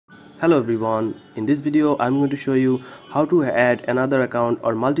Hello everyone, in this video I'm going to show you how to add another account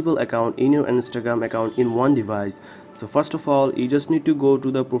or multiple account in your Instagram account in one device. So first of all, you just need to go to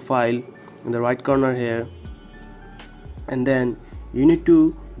the profile in the right corner here, and then you need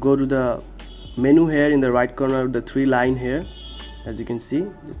to go to the menu here in the right corner, the three line here. As you can see,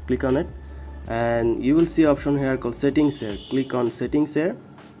 just click on it and you will see option here called settings here. Click on settings here.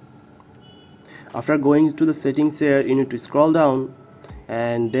 After going to the settings here, you need to scroll down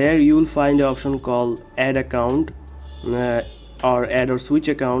and there you will find the option called add account or add or switch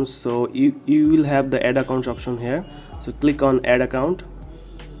accounts. So you will have the add accounts option here, so click on add account.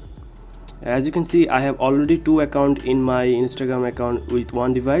 As you can see, I have already two accounts in my Instagram account with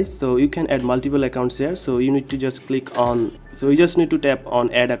one device, so you can add multiple accounts here. So you need to just click on, so you just need to tap on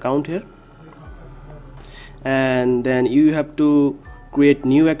add account here, and then you have to create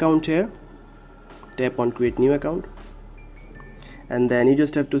new account here. Tap on create new account, and then you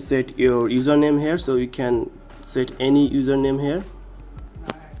just have to set your username here, so you can set any username here.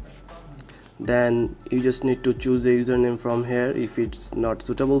 Then you just need to choose a username from here if it's not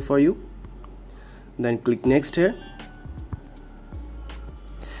suitable for you. Then click next here.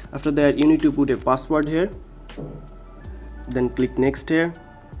 After that, you need to put a password here, then click next here.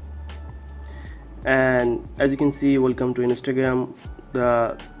 And as you can see, welcome to Instagram,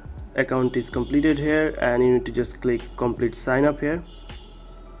 the account is completed here, and you need to just click complete sign up here.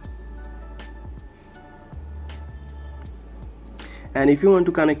 And if you want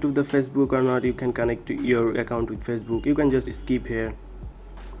to connect with the Facebook or not, you can connect to your account with Facebook. You can just skip here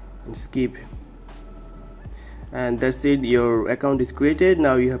and skip, and that's it. Your account is created.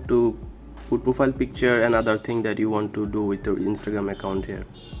 Now you have to put profile picture and other thing that you want to do with your Instagram account here.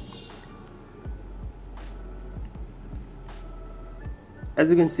 As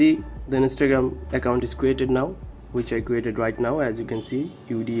you can see, the Instagram account is created now, which I created right now. As you can see,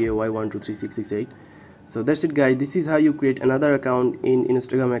 UDAY123668. So that's it guys, this is how you create another account in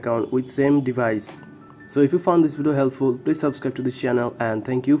Instagram account with same device. So if you found this video helpful, please subscribe to this channel, and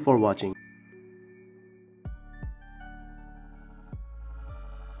thank you for watching.